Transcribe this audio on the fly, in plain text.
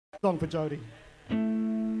Song for Jody.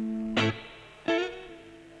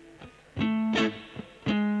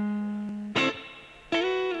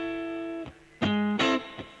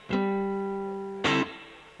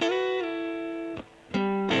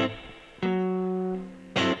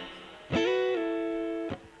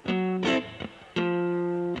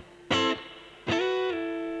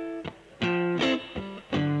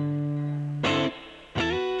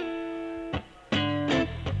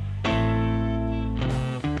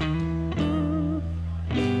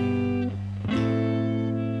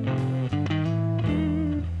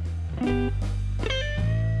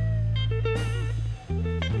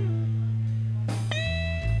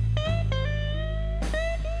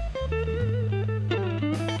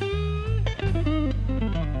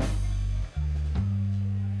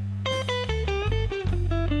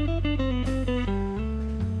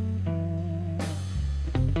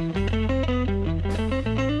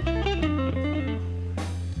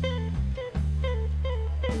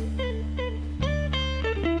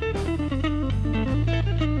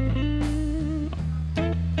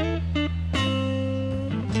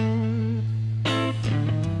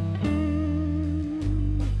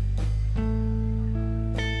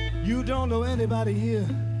 Don't know anybody here.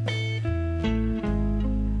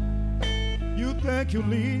 You think you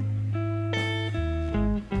lead.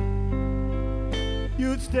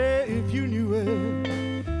 You'd stay if you knew it.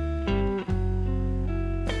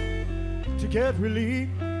 To get relief,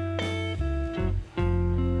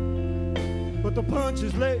 but the punch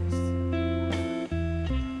is laced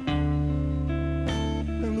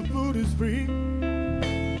and the food is free.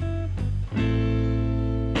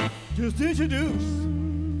 Just introduce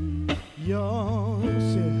yourself.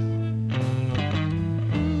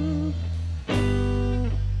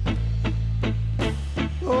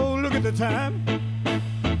 Oh, look at the time.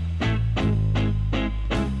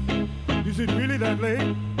 Is it really that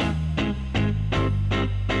late?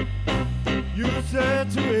 You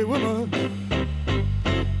said to a woman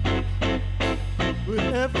with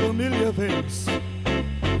a familiar face,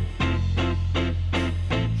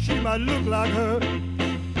 she might look like her,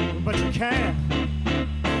 but you can't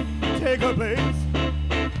take her place.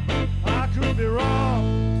 I could be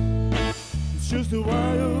wrong. It's just a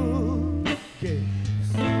wild guess.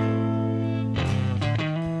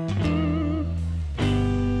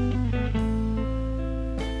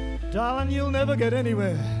 Darling, you'll never get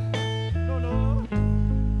anywhere. No, no.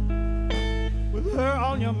 With her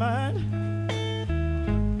on your mind.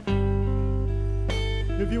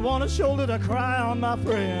 If you want a shoulder to cry on, my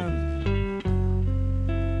friend,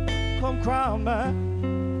 come cry on mine.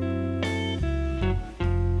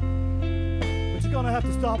 Gonna have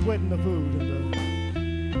to stop wetting the food and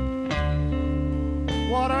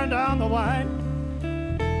watering down the wine.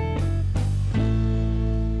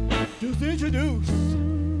 Just introduce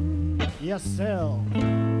yourself.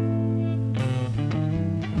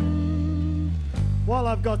 While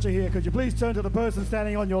I've got you here, could you please turn to the person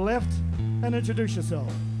standing on your left and introduce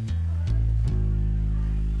yourself?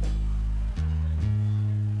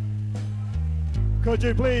 Could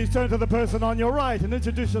you please turn to the person on your right and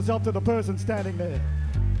introduce yourself to the person standing there?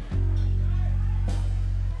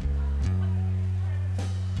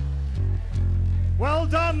 Well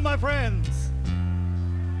done, my friends.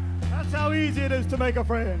 That's how easy it is to make a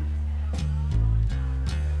friend.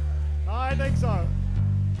 I think so.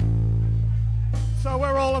 So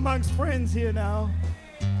we're all amongst friends here now.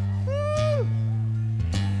 Woo!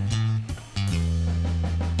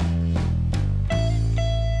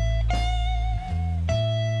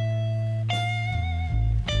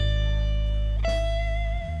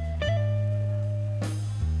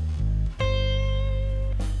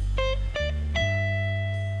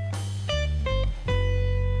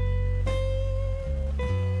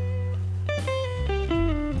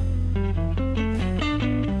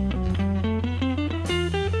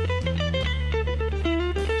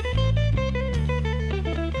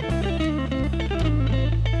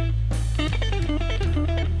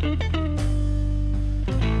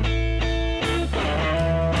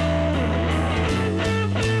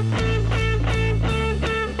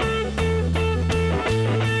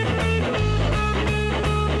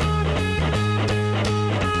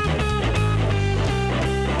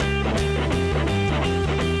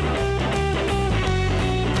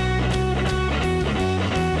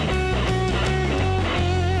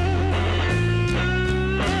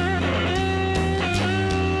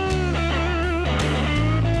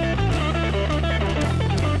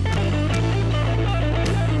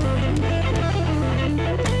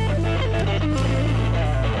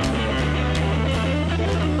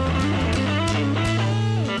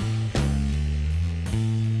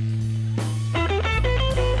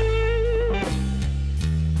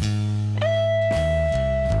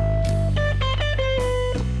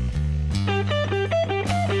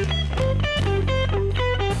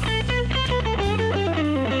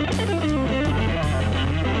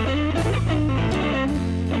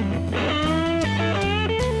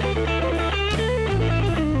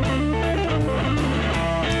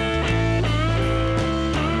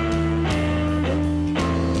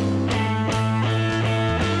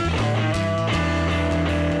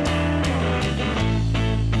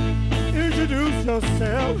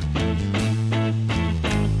 yourself.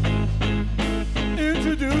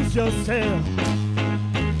 Introduce yourself.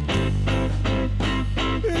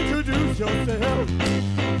 Introduce yourself.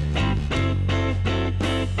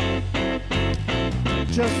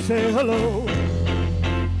 Just say hello.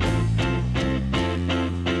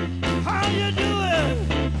 How you doing?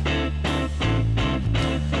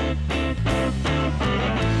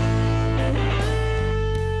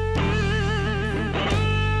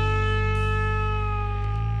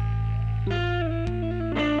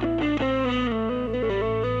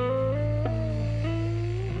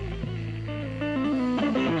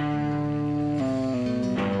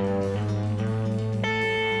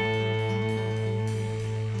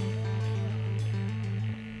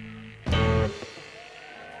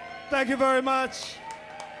 Thank you very much.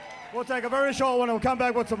 We'll take a very short one and we'll come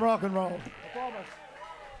back with some rock and roll. I promise.